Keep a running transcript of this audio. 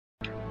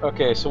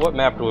Okay, so what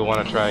map do we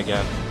want to try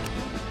again?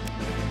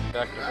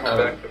 Back to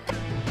farm.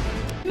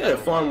 Yeah, the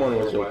farm one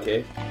was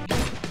okay.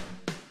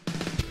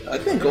 I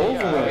think all of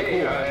them were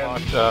cool. I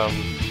watched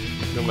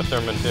Uma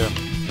Thurman too.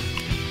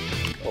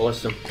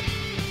 Awesome.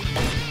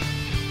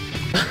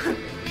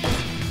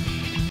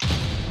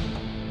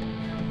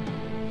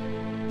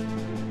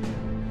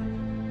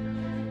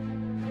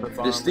 If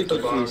the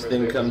sticky keys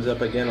thing comes up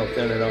again, I'll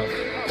turn it off.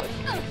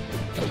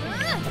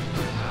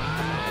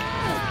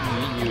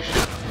 You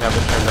should have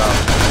it turned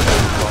off.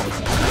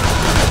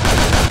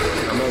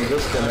 I'm on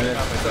this man.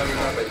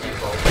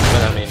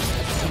 But I mean,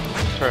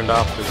 turned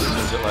off as soon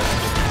as it lets you.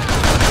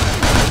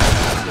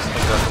 This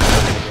comes up in the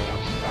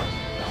games.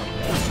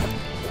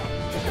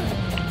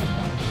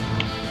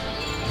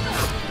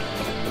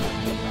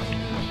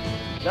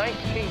 Nice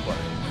teamwork.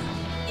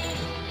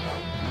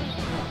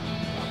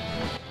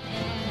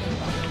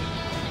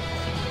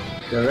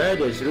 The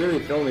red is really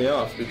throwing me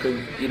off because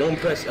you don't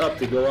press up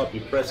to go up,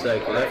 you press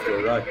like left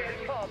or right.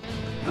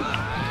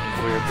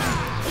 Weird.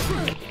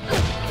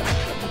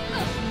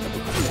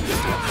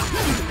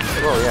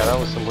 Oh yeah, that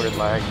was some weird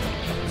lag.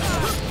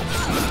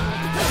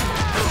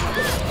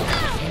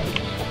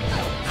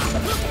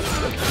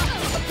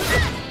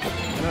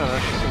 No,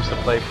 she seems to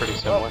play pretty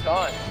similar.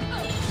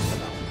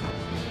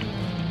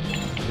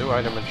 New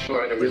item and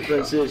short. The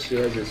difference is she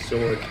has a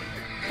sword.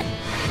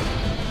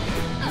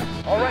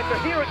 Alright, they're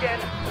here again.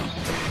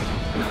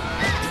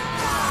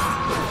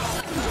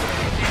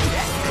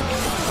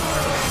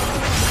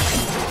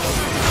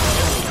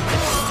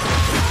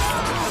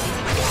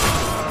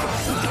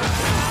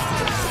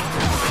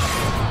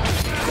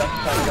 Just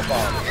found the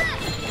bomb.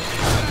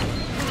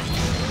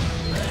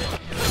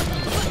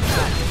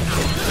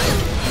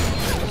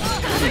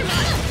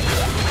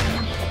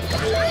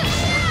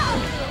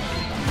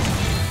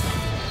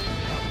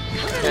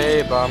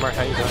 Hey, Bomber,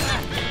 how you doing?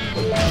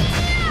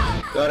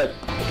 Got it.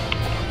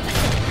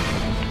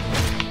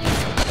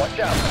 Watch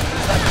out.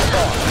 That's the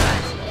bomb.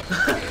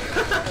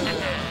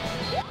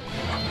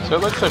 So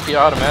it looks like we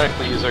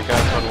automatically use our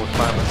guns when we're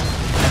climbing.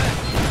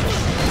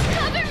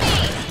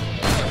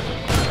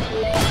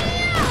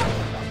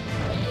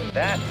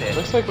 That's it.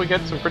 Looks like we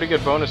get some pretty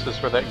good bonuses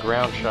for that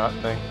ground shot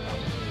thing.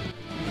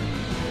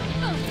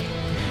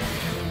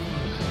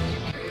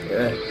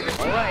 Yeah.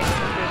 Alright,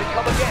 here they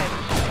come again.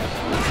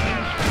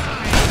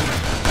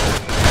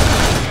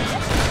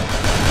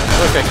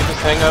 Look, I can just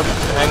hang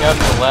out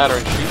on the ladder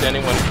and shoot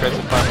anyone who tries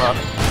to climb up.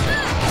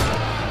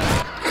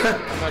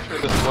 I'm not sure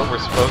this is what we're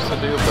supposed to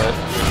do, but...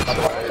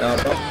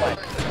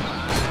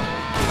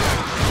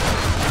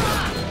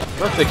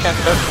 Look, they can't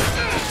touch me.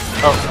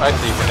 Oh, I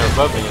see, when they're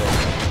above me.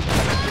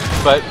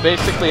 But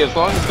basically, as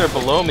long as they're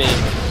below me,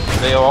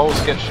 they always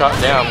get shot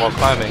down while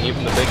climbing,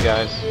 even the big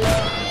guys.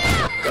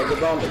 Got the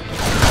bomb.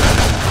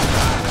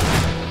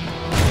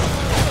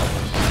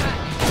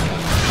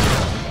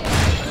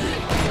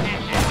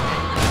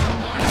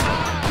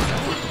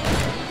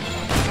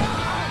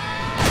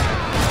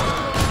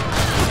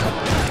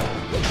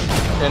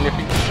 And if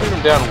you can shoot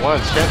them down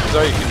once, chances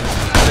are you can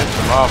finish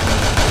them off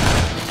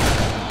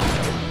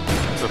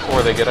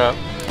before they get up.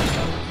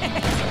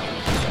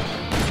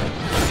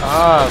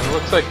 Ah, it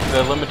looks like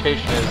the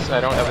limitation is I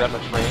don't have that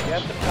much range.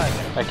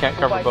 I can't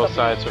cover both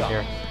sides from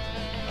here.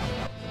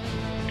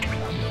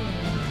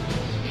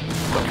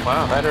 But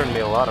wow, that earned me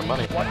a lot of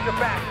money. Watch your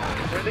back.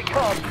 Here they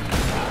come.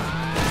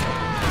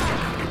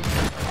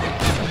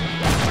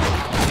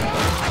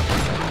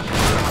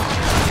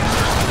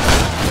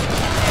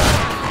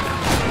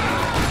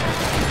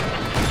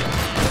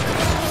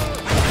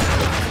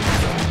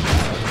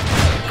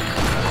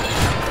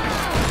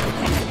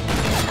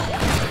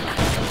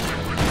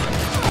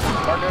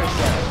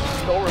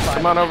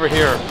 Come on over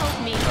here.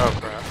 Oh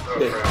crap.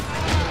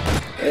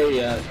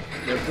 Hey,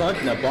 they're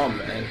planting a bomb,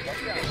 man.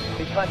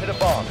 They planted a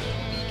bomb.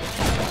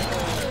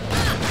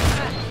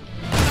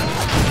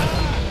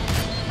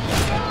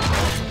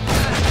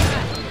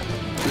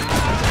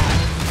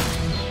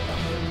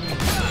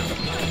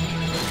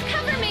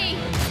 Cover me!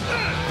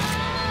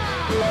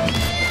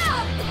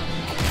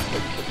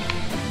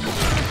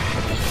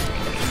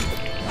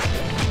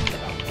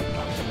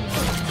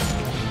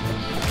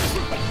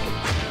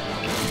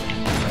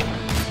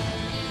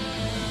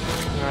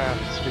 Ah,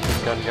 stupid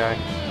gun guy.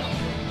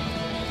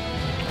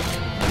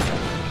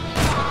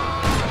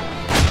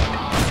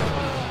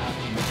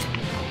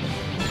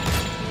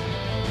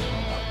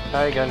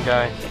 Hi, gun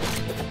guy.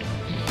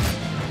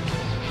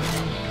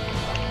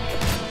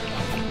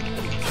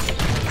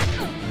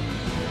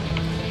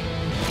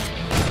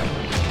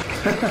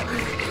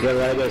 Well,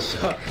 I got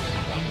shot.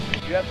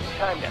 You have some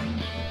time now.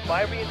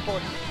 Fire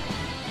reinforcements.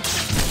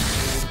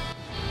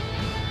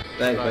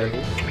 Thanks, man.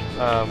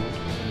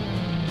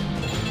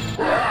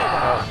 Oh,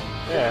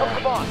 yeah.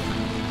 Come on.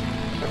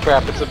 Oh,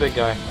 crap, it's a big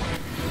guy.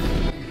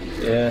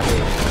 Yeah.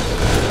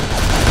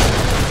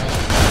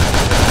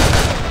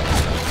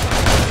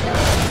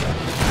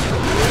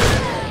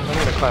 I'm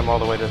gonna climb all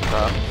the way to the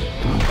top.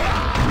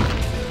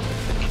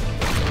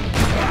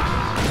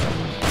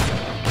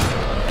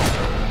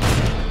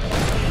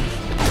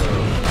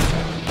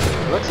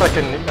 looks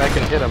like I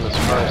can hit him as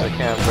far as I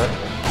can, but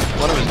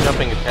one of his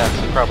jumping attacks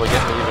will probably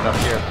get me even up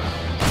here.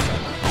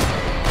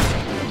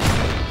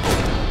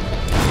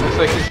 Looks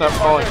like he's not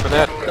falling for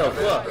that. What the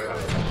fuck?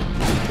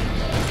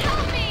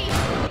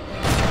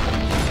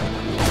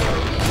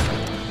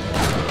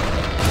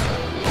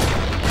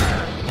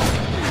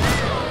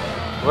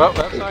 Well,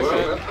 that's not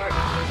good.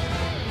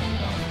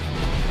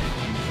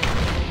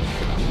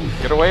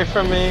 Get away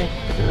from me.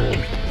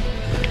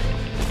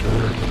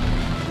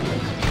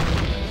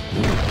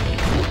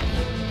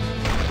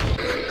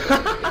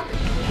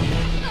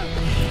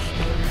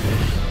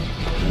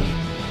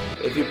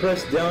 If you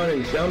press down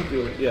and jump,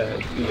 you got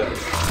it.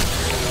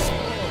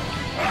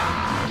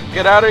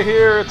 Get out of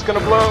here, it's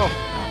gonna blow.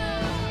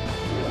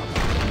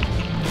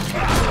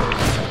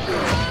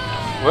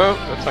 Whoa,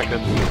 that's not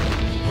good.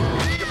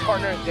 Your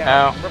partner is down.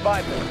 Ow.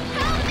 Revive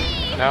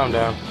them. Now I'm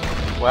down.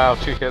 Wow,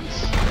 2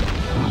 hits.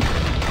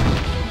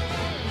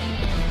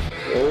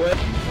 Oh,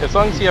 As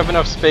long as you have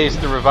enough space,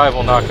 the revive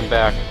will knock him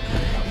back.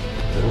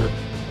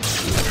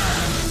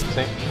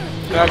 See?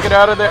 Now get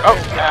out of there. Oh,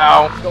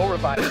 ow. Go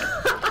revive them.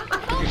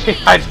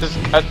 I just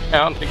got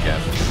down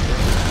again.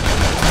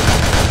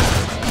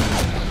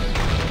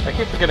 I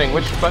keep forgetting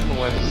which button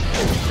was.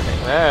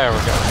 There we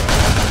go.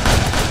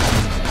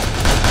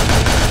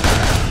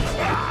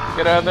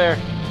 Get out of there.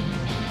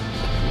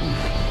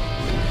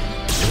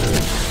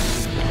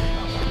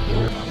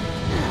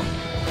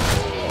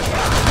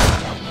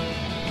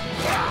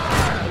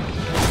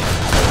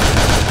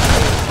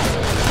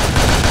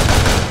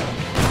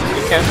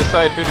 You can't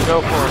decide who to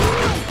go for.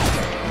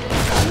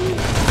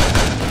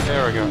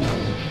 There we go.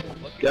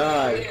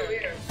 die.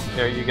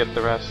 Here, you get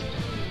the rest.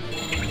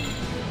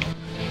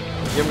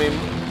 Give me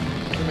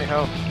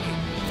health.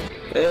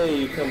 Hey,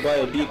 you can buy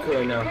a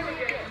decoy now.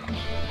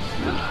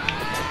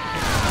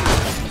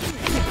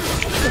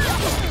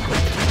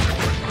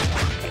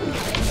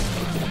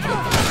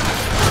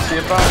 See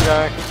a bomb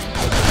guy.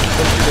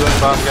 What you doing,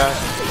 bomb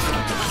guy?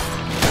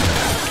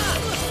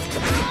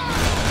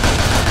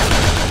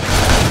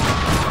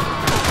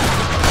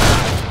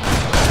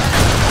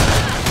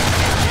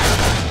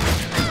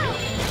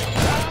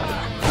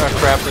 Oh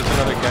crap, there's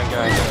another gun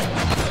guy.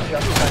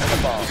 Just planted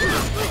the bomb.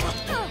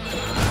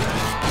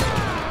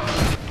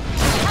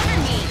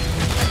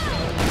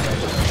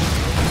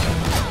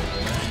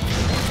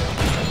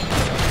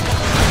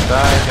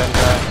 Die, gun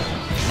guy.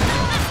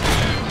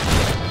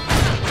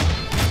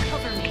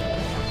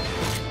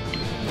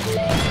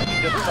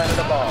 Just planted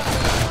the bomb.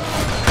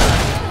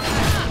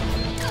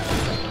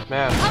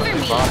 Man, so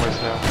many bombers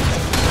now.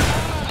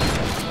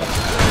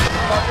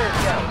 Partner is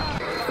down.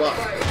 Fuck.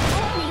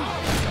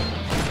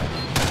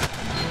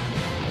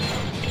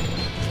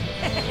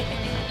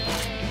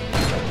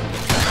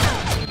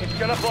 It's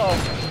gonna blow.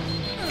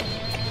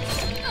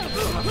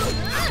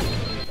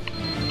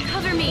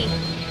 Cover me.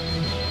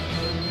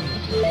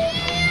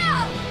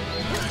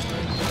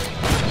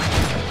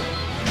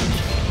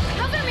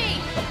 Cover me.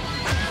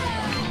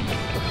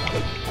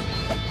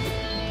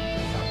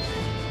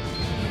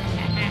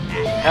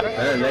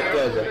 Man, that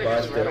guy's a Ran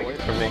bastard. away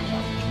from me.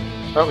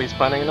 Oh, he's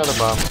planting another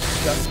bomb.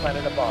 Just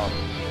planted a bomb.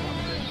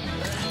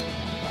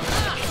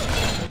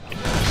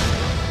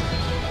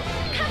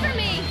 Cover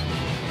me.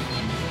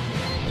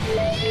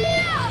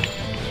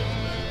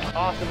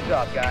 Awesome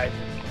job, guys.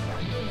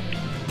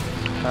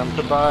 Time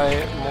to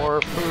buy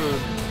more food.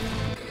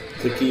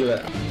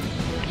 Tequila.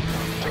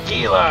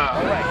 Tequila!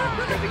 Alright,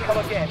 here they come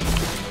again.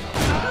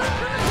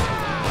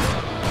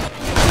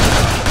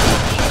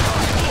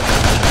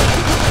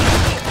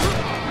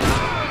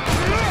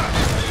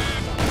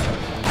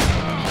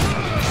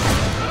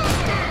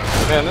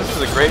 Man, this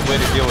is a great way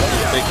to deal with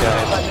these big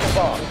guys. Planted a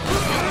bomb.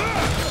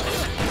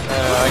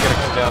 I gotta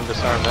come down and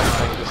disarm that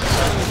thing just a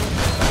second.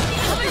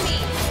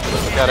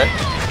 Got it.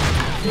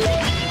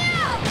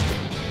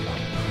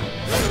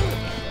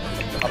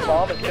 A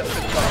bomb has just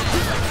been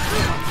planted.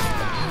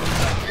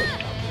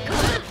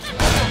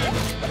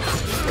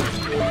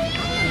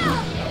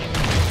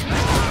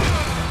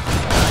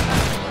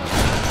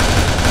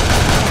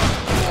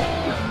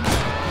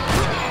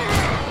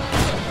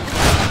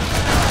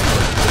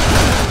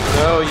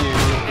 No, you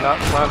did not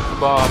plant the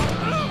bomb.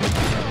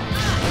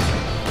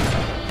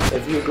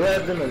 If you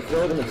grab them and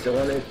throw them, it's a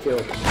one-hit kill.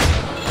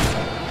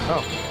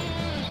 Oh,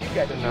 You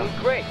guys are doing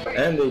great.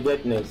 And they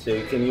detonate, so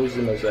you can use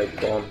them as like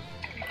bomb.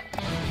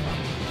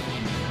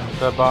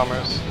 the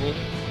bombers. Neat.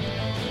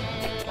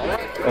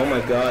 Oh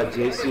my god,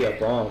 JC, a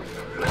bomb.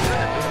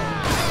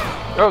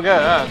 Oh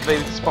god,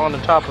 they spawned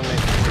on top of me.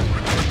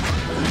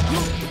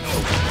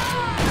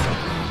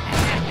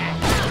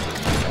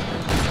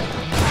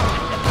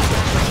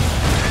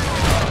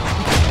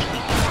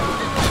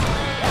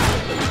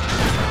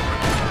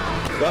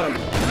 Got him.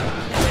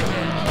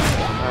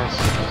 Nice.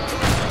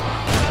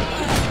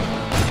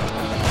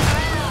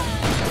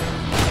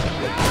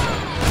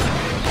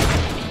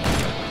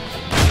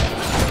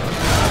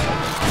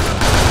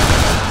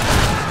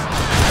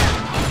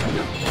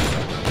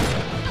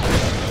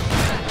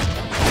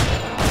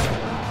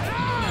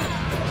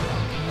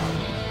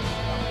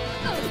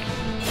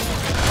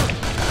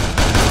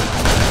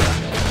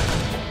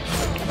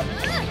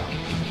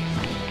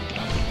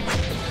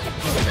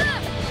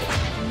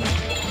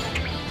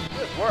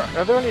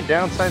 Are there any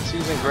downsides to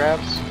using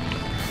grabs?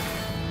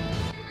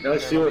 No,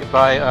 sure.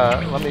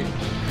 Let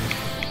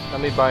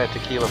me buy a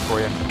tequila for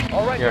you.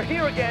 Alright, you're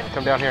here again.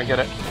 Come down here and get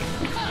it.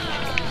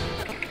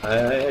 I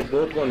had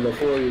bought one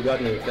before you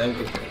got me, thank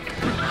you.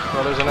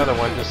 Well, there's another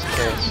one just in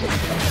case.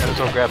 Might as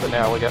well grab it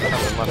now, we got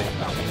tons of money.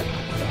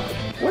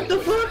 What the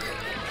fuck?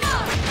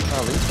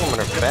 Oh, these women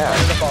are bad.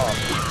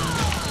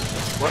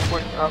 What,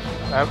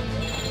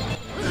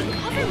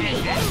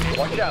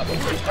 Watch out,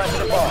 he's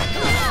planting the bomb.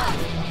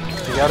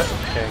 you got it?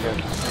 Okay, good.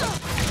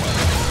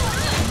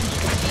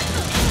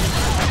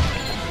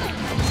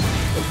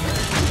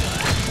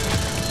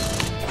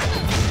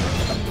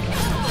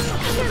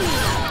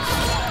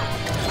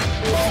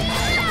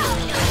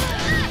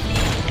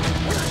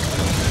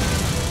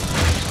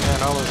 Man,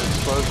 all those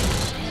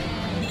explosions.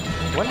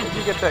 When did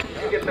you get that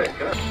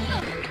gun?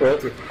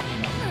 What?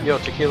 Yo,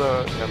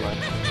 tequila, never mind.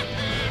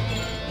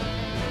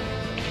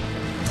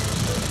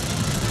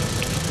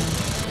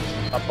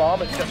 A bomb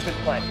has just been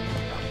planted.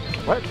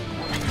 What?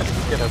 How did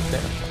you get up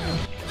there?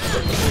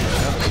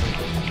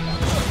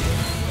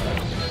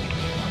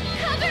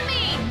 Cover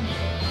me!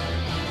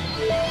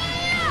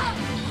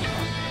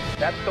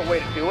 That's the way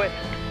to do it.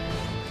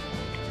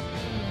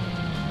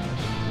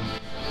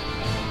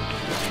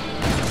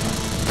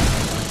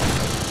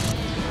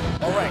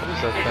 Alright, What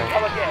is that thing?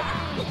 come again.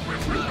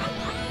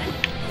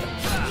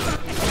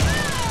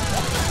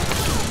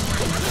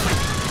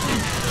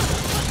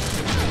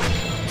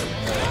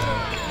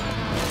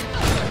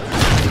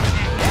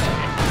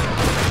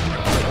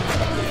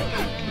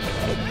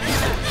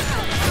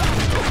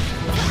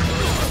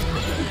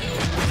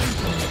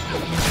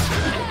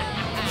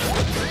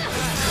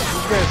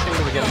 You guys seem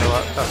to be getting a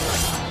lot tougher.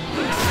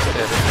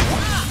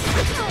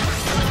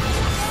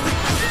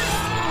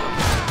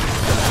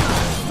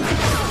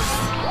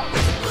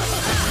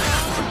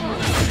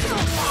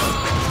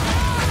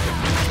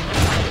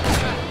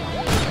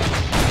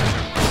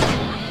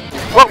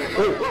 Whoa!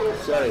 Oh,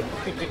 sorry.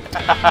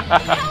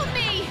 Help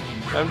me!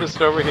 I'm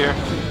just over here.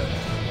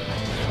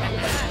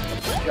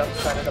 Just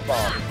planted a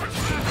bomb.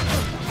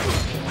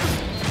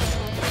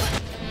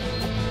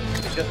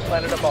 Just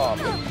planted a bomb.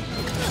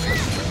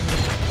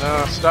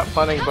 No, stop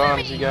planting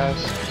bombs, you guys.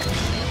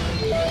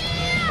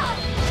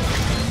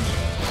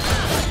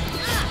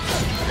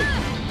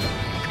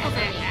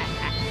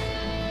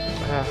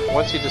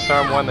 Once you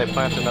disarm one, they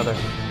plant another.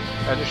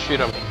 I just shoot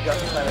them.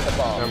 Just planted a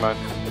bomb. Never mind.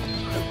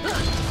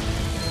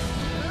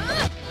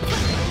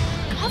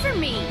 Cover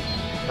me!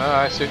 Oh,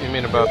 I see what you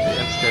mean about the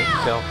instant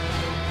kill.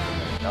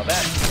 Now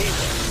that's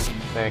teamwork.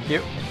 Thank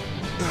you.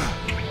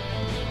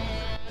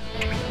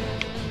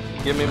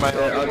 Give me my...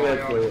 I'll go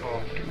for you.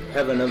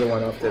 Have another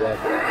one after that.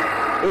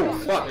 Oh,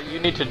 fuck. You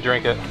need to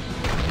drink it.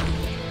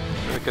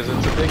 Because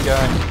it's a big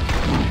guy.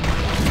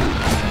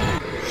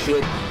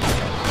 Shit.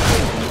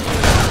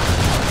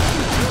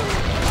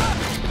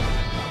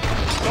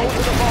 Go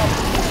for the bomb.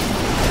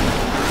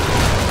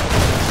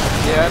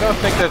 Yeah, I don't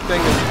think that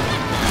thing is...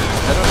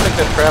 I don't think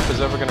that trap is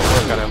ever going to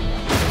work on him.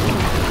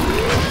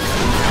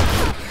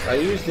 I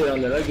used it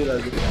on the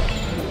regular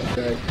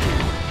guy.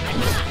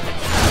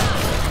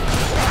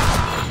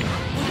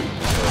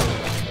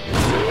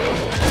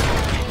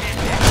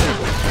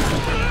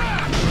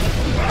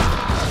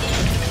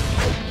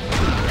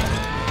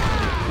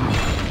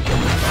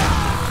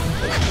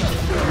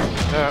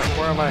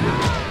 Where am I?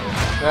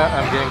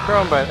 I'm getting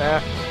thrown by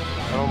that.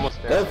 I'm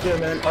almost dead. Okay,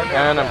 man.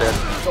 And I'm dead.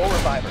 Soul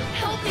reviver.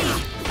 Help me!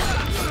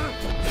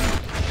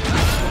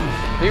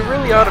 They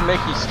really ought to make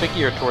you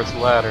stickier towards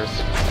ladders.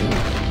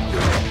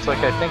 It's like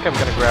I think I'm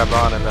gonna grab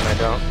on and then I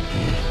don't.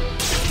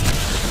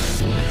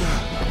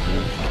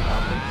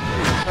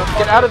 Oh,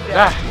 get out of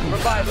that!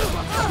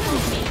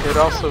 Reviver. It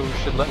also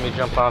should let me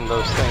jump on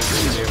those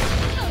things easier.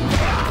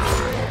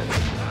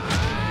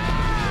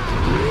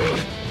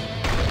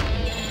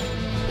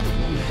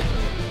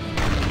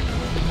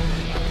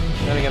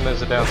 Then again,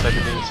 there's a downside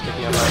to being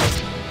sticky on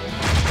ladders.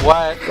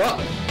 What?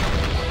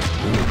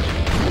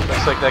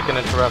 Looks like that can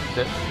interrupt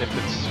it if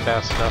it's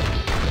fast enough.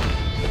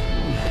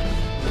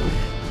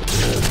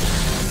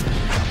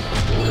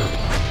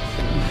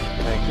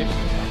 Thank you.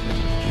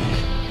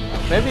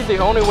 Maybe the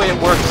only way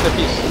it works if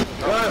he's...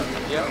 Come on.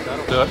 Yeah,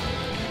 that'll do it.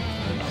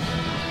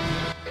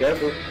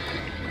 Careful.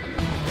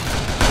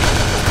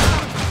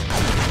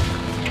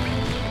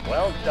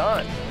 Well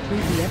done.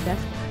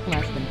 3DFS,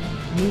 less than,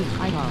 me,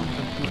 IR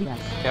from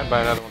PBS. Can't buy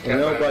another one. You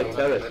know about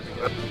terrorists.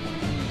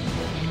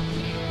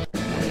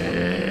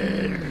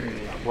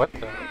 What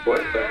the?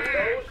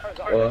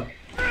 What?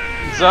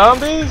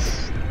 Zombies?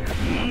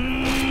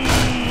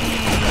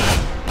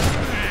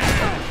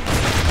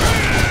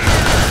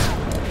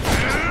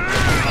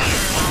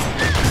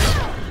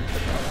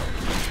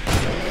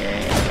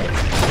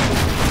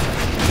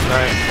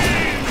 Nice.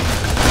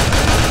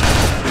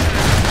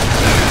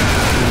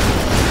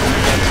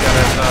 Game's got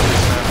our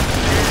zombies now.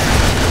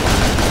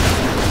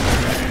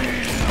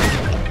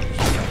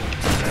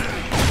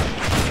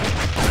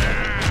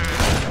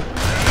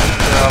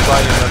 I'll buy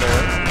you another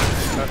one.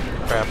 Oh,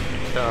 crap.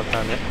 Don't have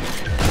time yet.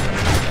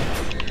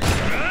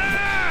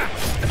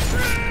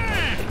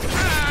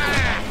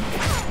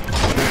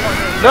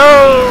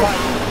 No!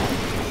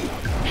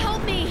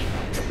 Help me!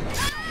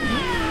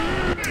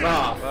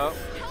 Ah, Well,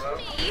 Help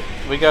me!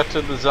 we got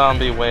to the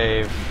zombie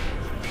wave.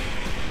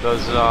 The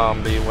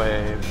zombie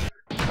wave.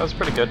 That was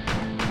pretty good.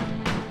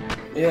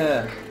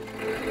 yeah.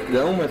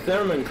 The Uma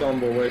Thurman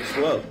combo works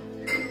well.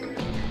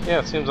 Yeah,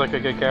 it seems like a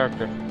good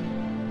character.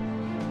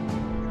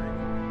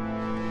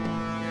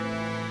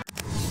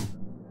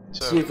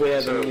 See if we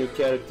have any new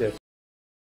characters.